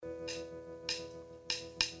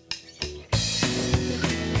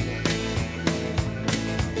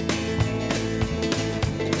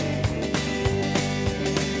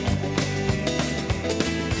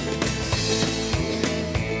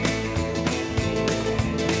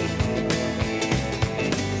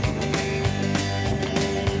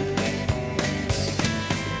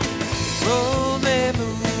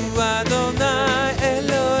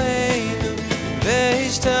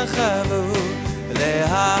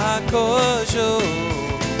להקושו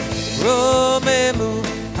רוממו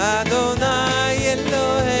אדוני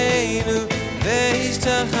אלוהינו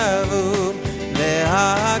והשתחוו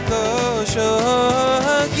להקושו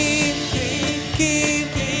כי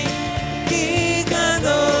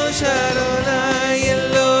קדוש אדוני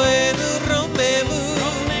אלוהינו רוממו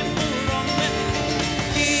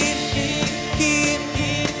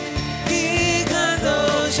כי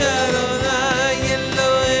קדוש אדוני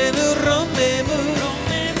אלוהינו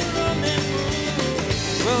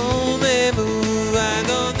רוממו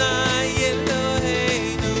אדוני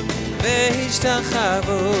אלוהינו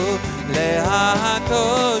והשתחוו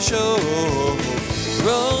להקושו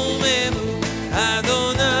רוממו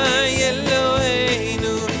אדוני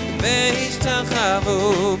אלוהינו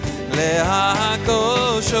והשתחוו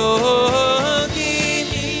להקושו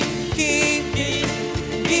כי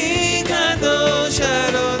קדוש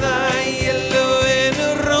אדוני אלוהינו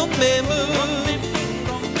רוממו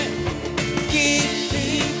כי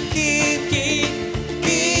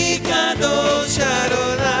קדוש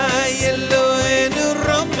אדוני אלוהינו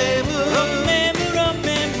רוממו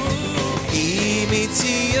כי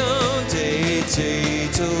מציון תצא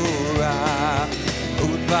תורה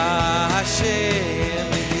ובא השם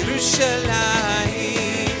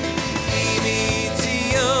מירושלים כי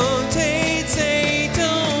מציון תצא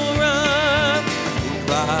תורה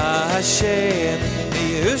ובא השם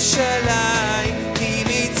מירושלים כי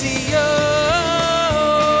מציון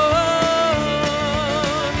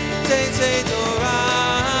תצא תורה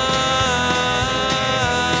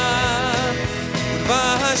ובא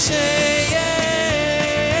השם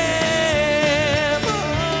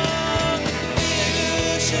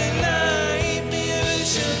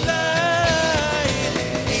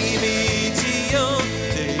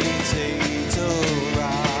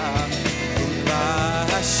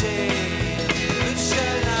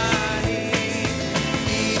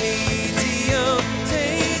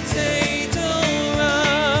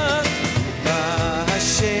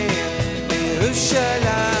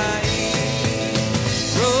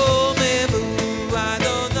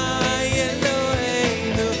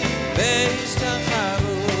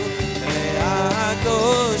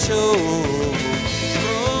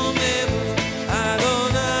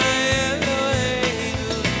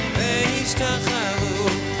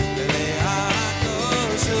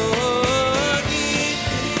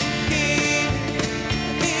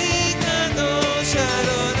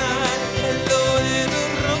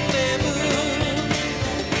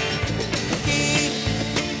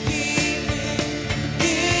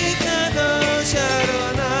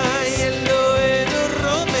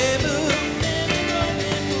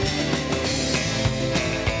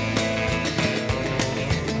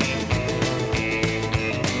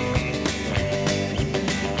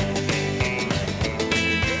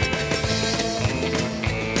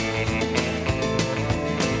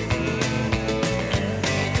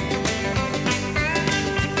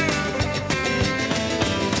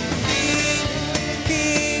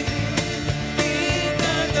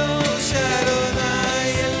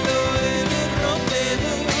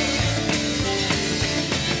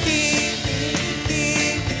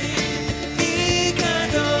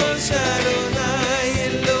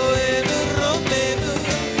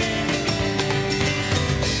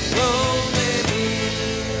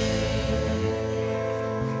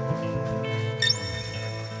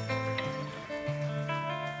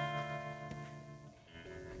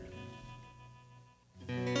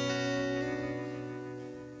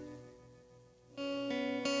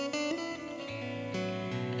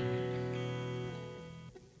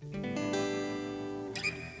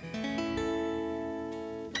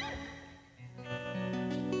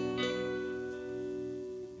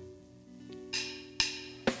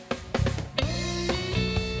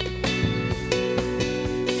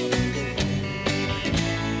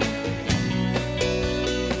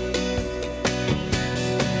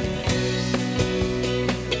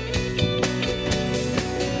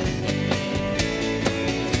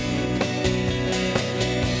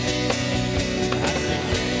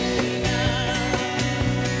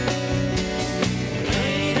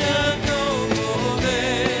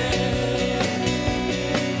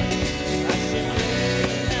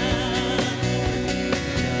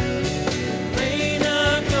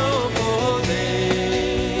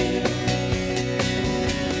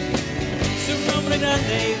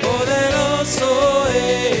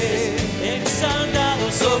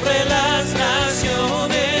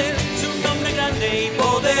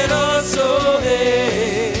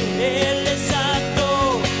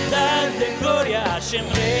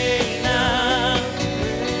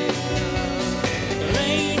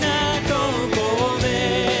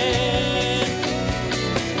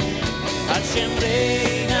Hashem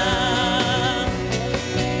reina,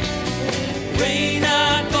 reina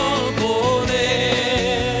con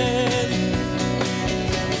poder.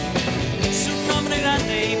 Su nombre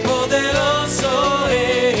grande y poderoso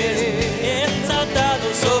es, exaltado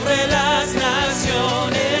sobre las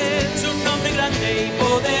naciones. Su nombre grande y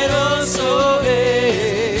poderoso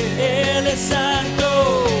es, Él es santo,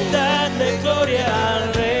 dadle gloria al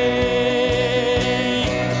Rey.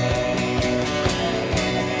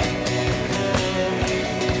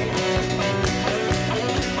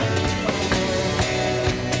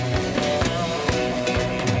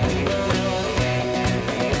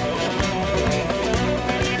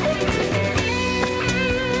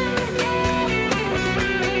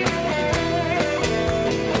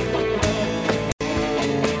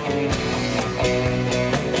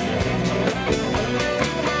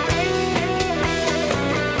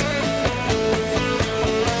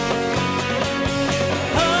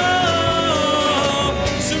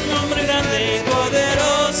 Su nombre grande y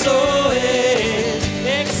poderoso es,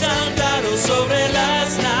 exaltado sobre las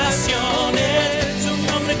naciones. Su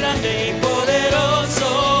nombre grande y poderoso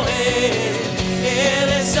es, Él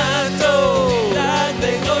es santo,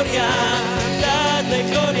 dadle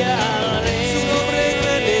gloria al Rey. Su nombre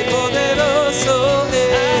grande y poderoso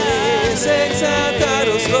es,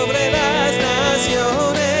 exaltado sobre las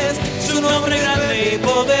naciones. Su nombre grande y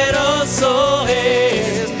poderoso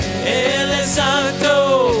es, Él es santo,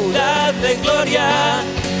 dadle gloria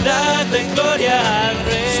al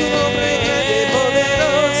Rey. Su nombre grande y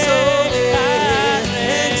poderoso es,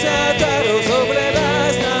 exaltado sobre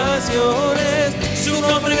las naciones. Su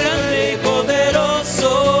nombre grande y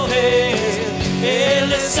poderoso es, Él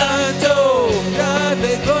es santo,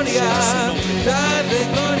 Dadle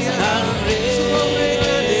gloria al Rey. Su nombre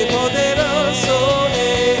grande y poderoso es,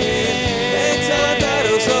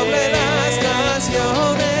 exaltado sobre las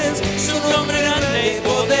naciones. su nombre grande y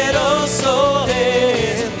poderoso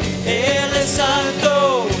es, Él es santo,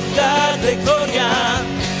 dadle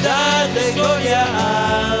gloria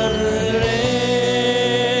al Rey.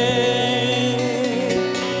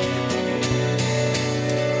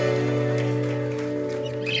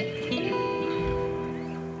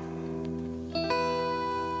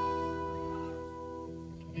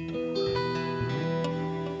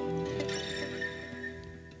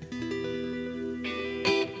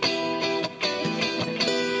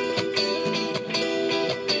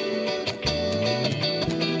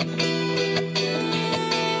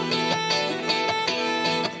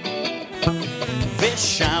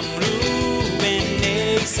 ושמרו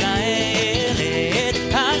בני ישראל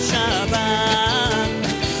את השבת,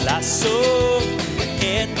 לעשות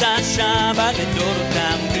את השבת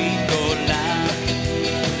לדורותם ברית עולם.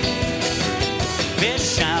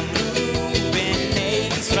 ושמרו בני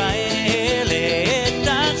ישראל את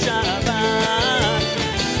השבת,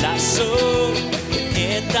 לעשות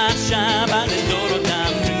את השבת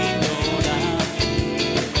לדורותם ברית עולם.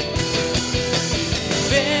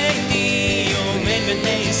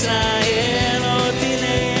 בני ישראל אותי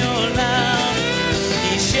לעולם,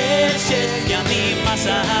 כי ששת ימים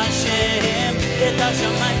עשה השם את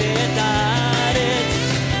השמיים ואת הארץ.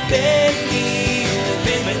 ביני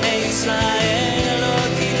ובין בני ישראל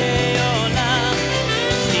אותי לעולם,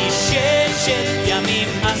 כי ששת ימים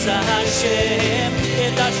עשה השם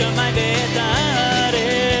את השמיים ואת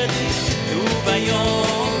הארץ.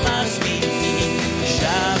 וביום השביעי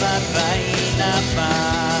שבת וינפל.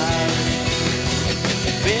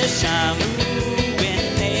 ושמרו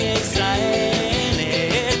בני ישראל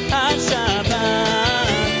את השבת,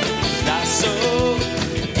 לעשות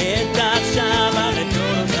את השבת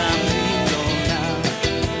לדורותם ברית עולם.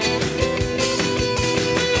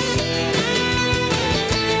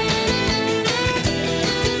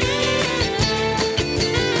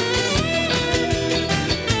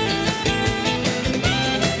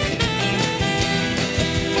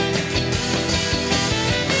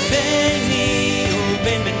 ביני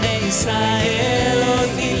ובין בני ישראל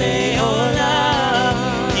אותי לעולם,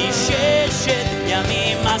 כי ששת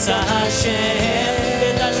ימים עשה השם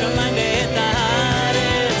את השמיים ואת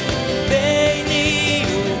הארץ. ביני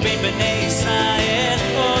ובין בני ישראל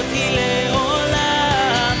אותי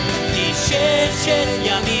לעולם, כי ששת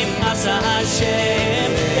ימים עשה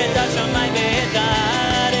השם את השמיים ואת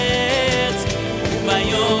הארץ.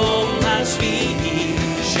 וביום השביעי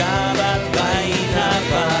שבת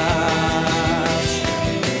וינפש.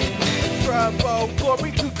 Bravo,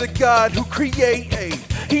 glory to the God who created.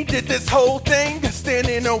 He did this whole thing,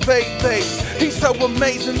 standing ovate. He's so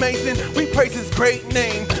amazing. We praise his great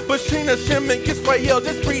name. But Shina, Shem, and Yisrael,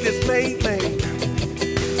 this breed is made.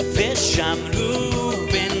 ושמרו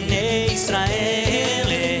בני ישראל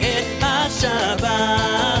את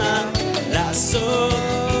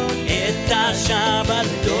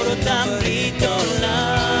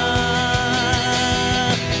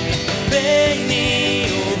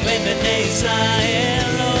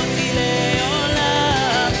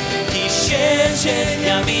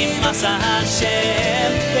ימים עשה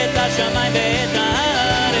השם את השמיים ואת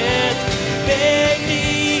הארץ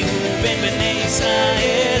ביני ובין בני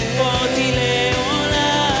ישראל אותי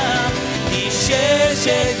לעולם כי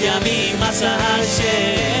ששת ימים עשה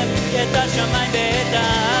השם את השמיים ואת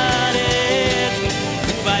הארץ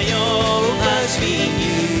וביום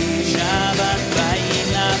השביעי שבת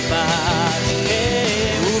וינפש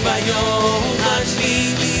וביום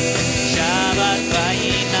השביעי שבת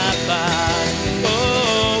וינפש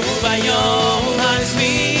וביום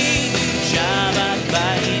השביעי שבת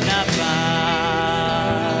וינפש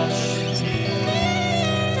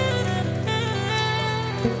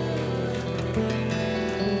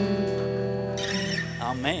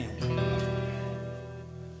Amen.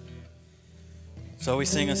 So we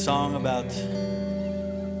sing a song about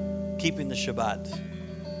keeping the Shabbat,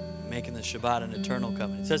 making the Shabbat an eternal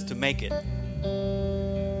covenant. It says to make it.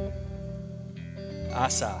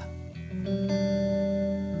 Asa.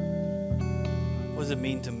 What does it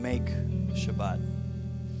mean to make Shabbat?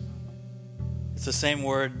 It's the same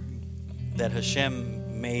word that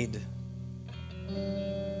Hashem made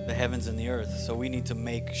the heavens and the earth. So we need to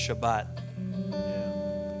make Shabbat.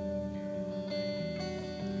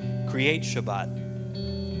 Create Shabbat.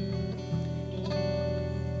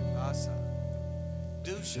 Asa.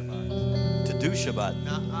 Do Shabbat. To do Shabbat.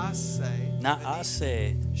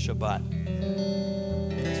 Na'aseh Shabbat.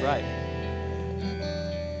 That's right.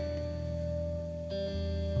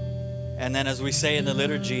 And then as we say in the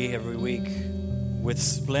liturgy every week, with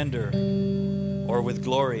splendor or with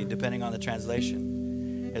glory, depending on the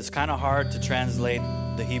translation, it's kind of hard to translate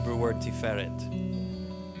the Hebrew word tiferet.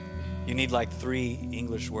 You need like 3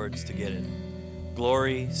 English words to get it.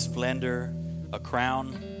 Glory, splendor, a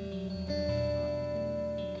crown.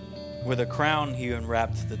 With a crown, he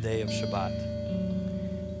unwrapped the day of Shabbat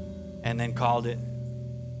and then called it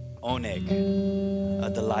oneg, a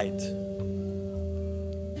delight.